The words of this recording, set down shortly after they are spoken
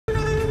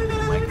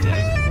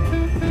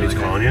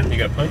calling you? You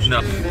got punched? No.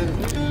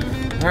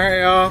 Alright,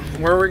 y'all.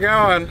 Where are we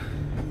going?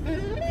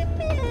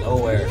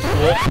 Nowhere.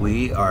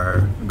 We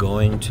are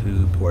going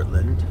to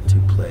Portland to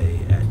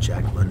play at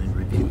Jack London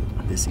Revue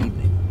this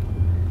evening.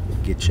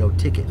 Get your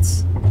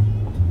tickets.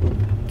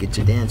 Get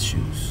your dance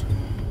shoes.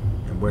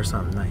 And wear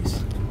something nice.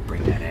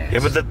 Bring that ass. Yeah,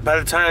 but by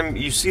the time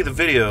you see the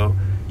video,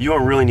 you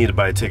don't really need to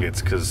buy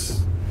tickets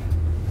because,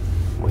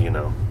 well, you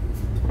know.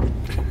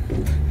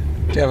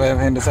 Do you have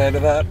anything to say to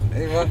that,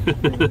 Eva?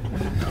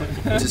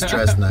 No. Just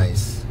dress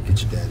nice.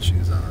 Get your dance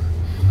shoes on.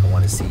 I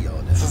want to see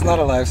y'all now. This is not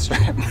a live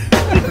stream.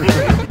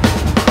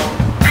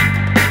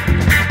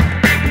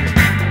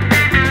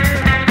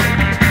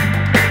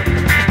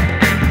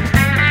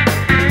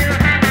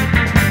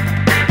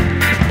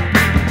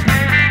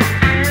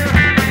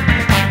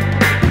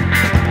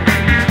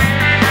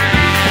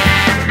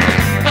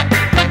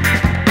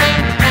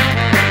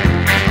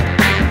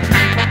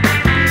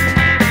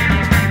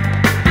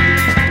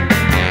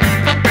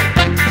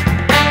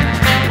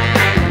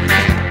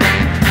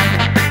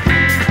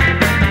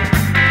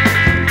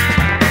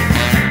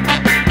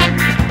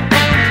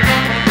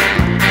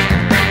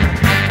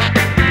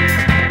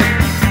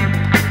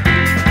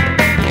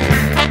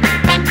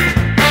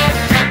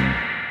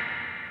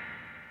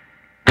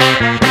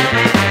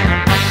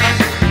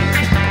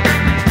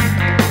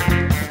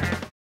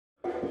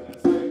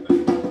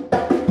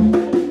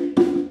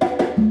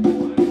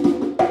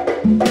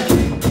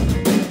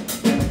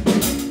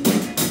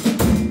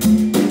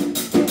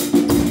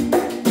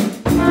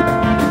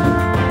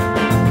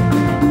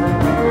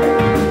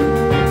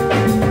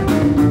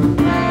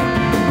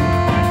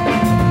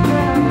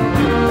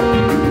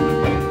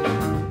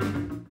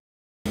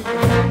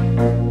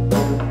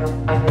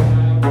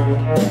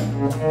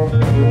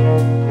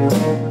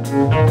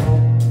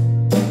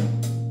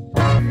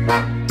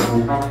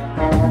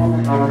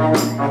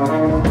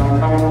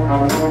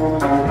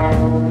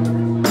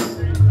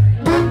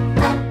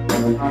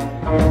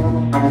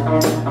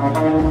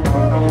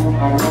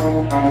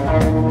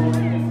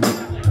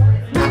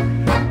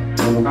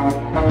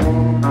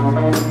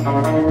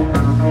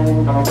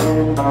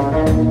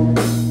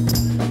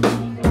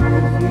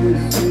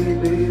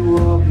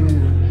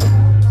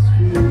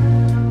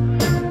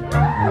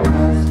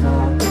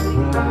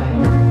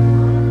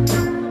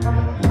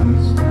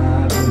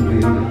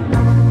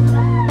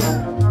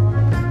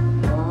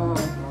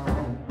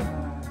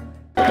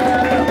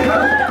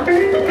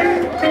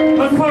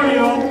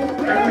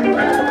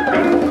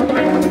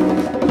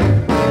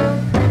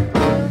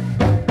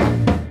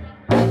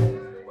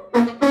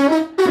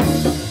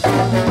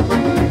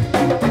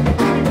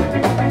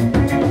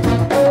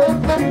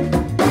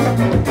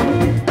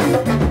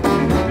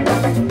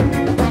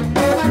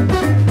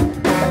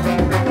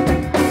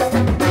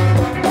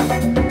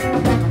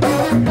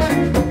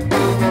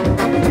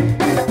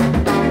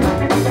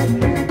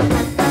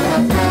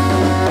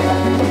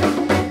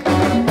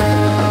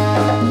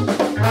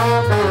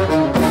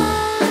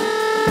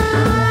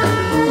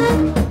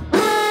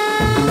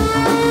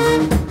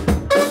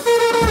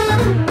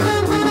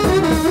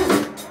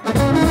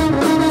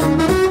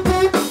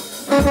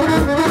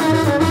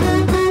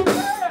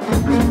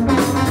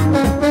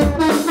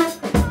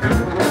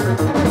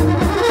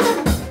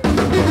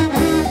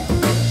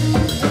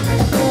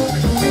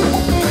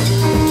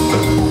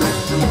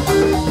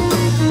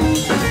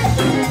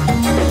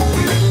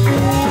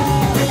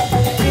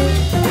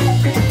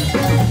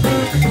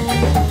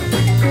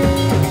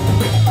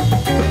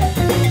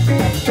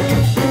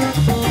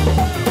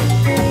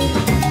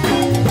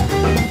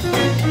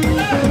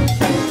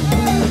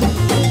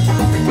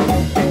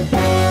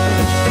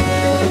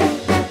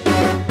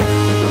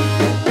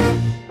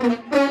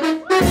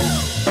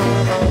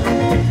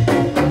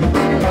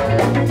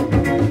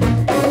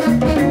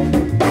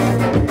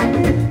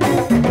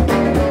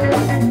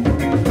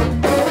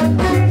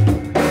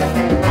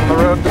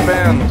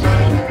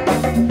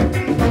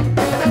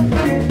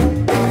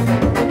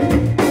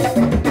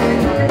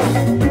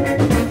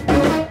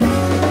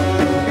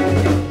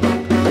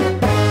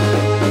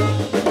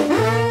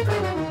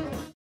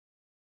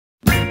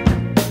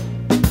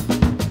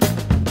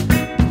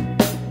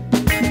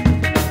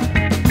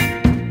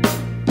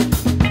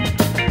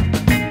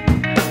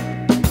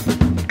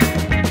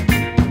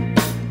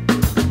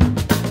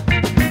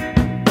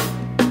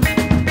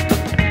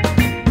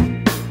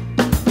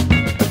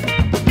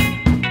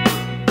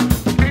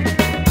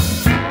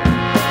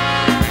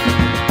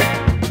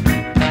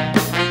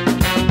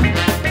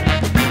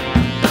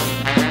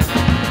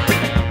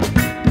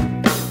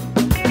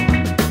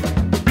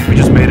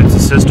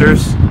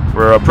 Sisters.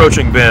 We're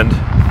approaching Bend.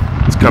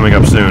 It's coming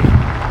up soon.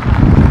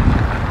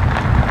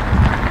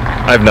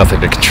 I have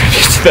nothing to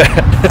contribute to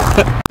that.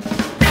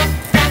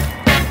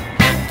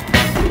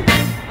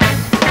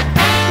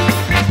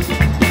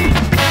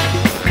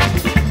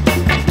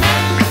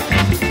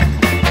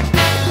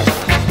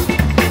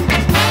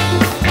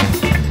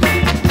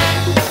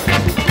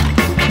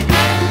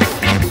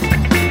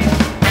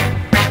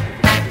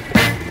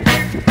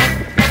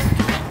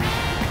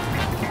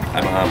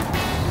 Hi, Mom.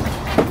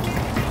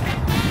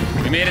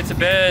 We made it to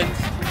Bend.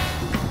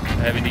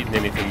 haven't eaten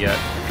anything yet.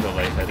 I feel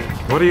lightheaded.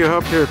 What do you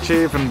hope to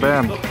achieve in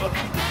band? I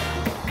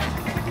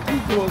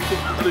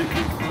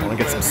want to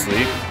get some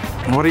sleep.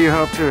 What do you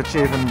hope to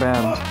achieve in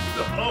band?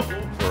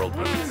 World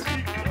peace.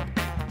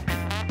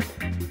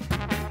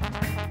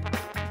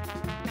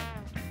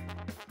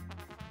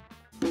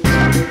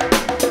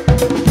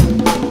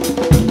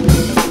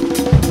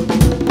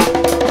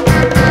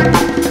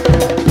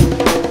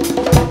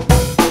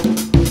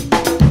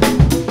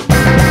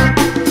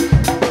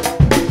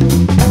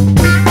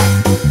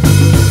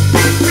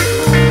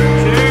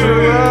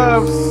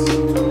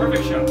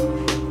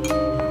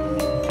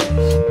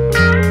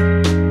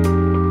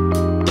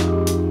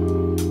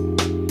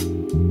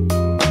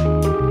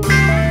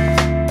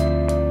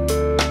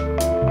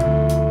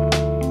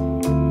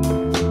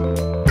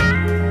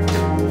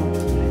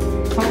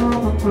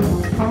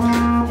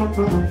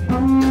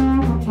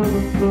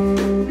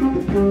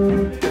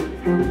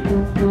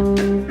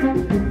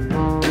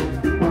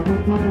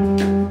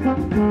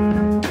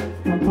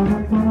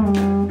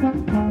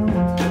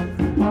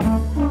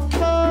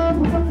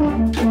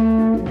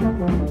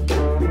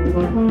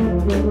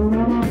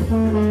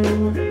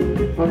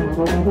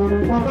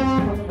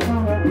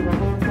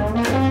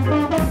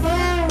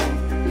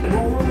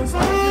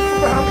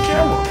 Perfect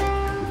shot.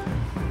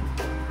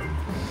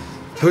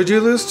 Who'd you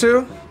lose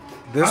to?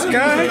 This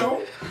guy?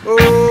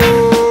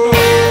 Oh.